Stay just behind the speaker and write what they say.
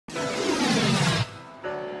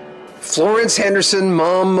Florence Henderson,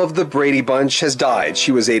 mom of the Brady Bunch, has died.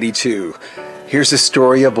 She was 82. Here's a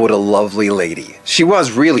story about a lovely lady. She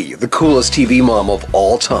was really the coolest TV mom of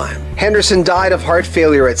all time. Henderson died of heart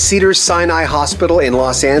failure at Cedars-Sinai Hospital in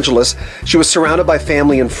Los Angeles. She was surrounded by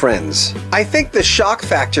family and friends. I think the shock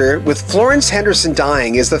factor with Florence Henderson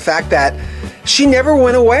dying is the fact that she never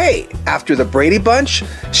went away. After the Brady Bunch,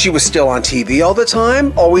 she was still on TV all the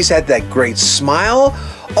time, always had that great smile,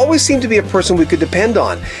 always seemed to be a person we could depend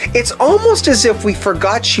on. It's almost as if we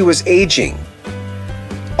forgot she was aging.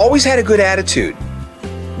 Always had a good attitude.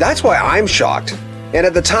 That's why I'm shocked. And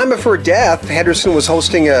at the time of her death, Henderson was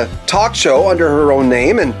hosting a talk show under her own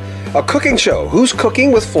name and a cooking show, Who's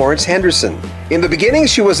Cooking with Florence Henderson. In the beginning,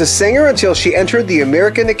 she was a singer until she entered the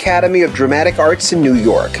American Academy of Dramatic Arts in New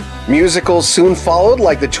York. Musicals soon followed,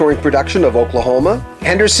 like the touring production of Oklahoma.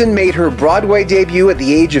 Henderson made her Broadway debut at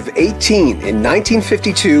the age of 18 in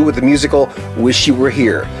 1952 with the musical Wish You Were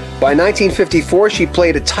Here. By 1954, she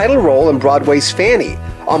played a title role in Broadway's Fanny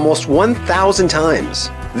almost 1,000 times.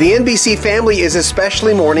 The NBC family is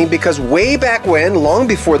especially mourning because way back when, long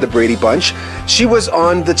before the Brady Bunch, she was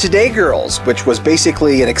on the Today Girls, which was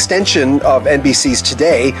basically an extension of NBC's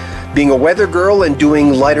Today, being a weather girl and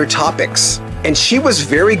doing lighter topics. And she was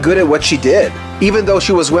very good at what she did. Even though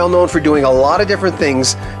she was well known for doing a lot of different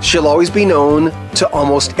things, she'll always be known to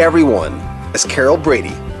almost everyone as Carol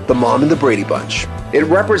Brady, the mom in the Brady Bunch. It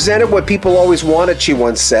represented what people always wanted, she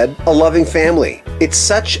once said, a loving family. It's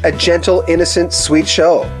such a gentle, innocent, sweet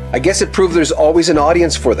show. I guess it proved there's always an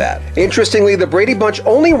audience for that. Interestingly, the Brady Bunch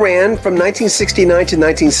only ran from 1969 to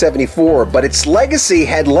 1974, but its legacy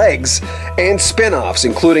had legs and spin-offs,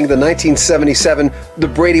 including the 1977 The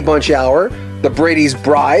Brady Bunch Hour, The Brady's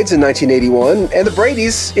Brides in 1981, and The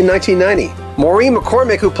Brady's in 1990. Maureen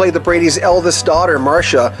McCormick, who played the Brady's eldest daughter,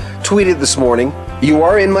 Marcia, tweeted this morning, "You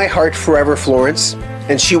are in my heart forever, Florence,"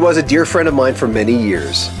 and she was a dear friend of mine for many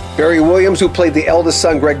years. Barry Williams, who played the eldest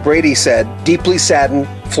son, Greg Brady, said, "Deeply saddened,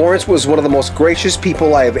 Florence was one of the most gracious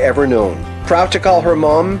people I have ever known. Proud to call her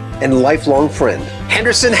mom and lifelong friend."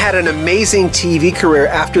 Henderson had an amazing TV career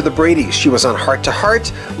after the Bradys. She was on Heart to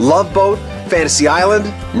Heart, Love Boat, Fantasy Island,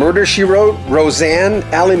 Murder, She Wrote, Roseanne,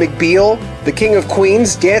 Ally McBeal, The King of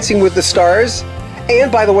Queens, Dancing with the Stars,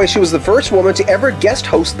 and by the way, she was the first woman to ever guest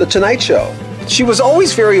host The Tonight Show. She was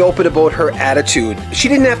always very open about her attitude. She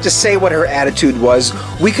didn't have to say what her attitude was.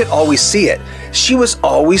 We could always see it. She was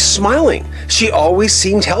always smiling. She always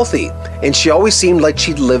seemed healthy, and she always seemed like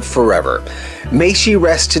she'd live forever. May she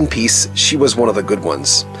rest in peace. She was one of the good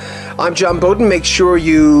ones. I'm John Bowden. Make sure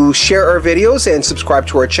you share our videos and subscribe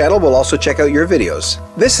to our channel. We'll also check out your videos.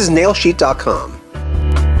 This is nailsheet.com.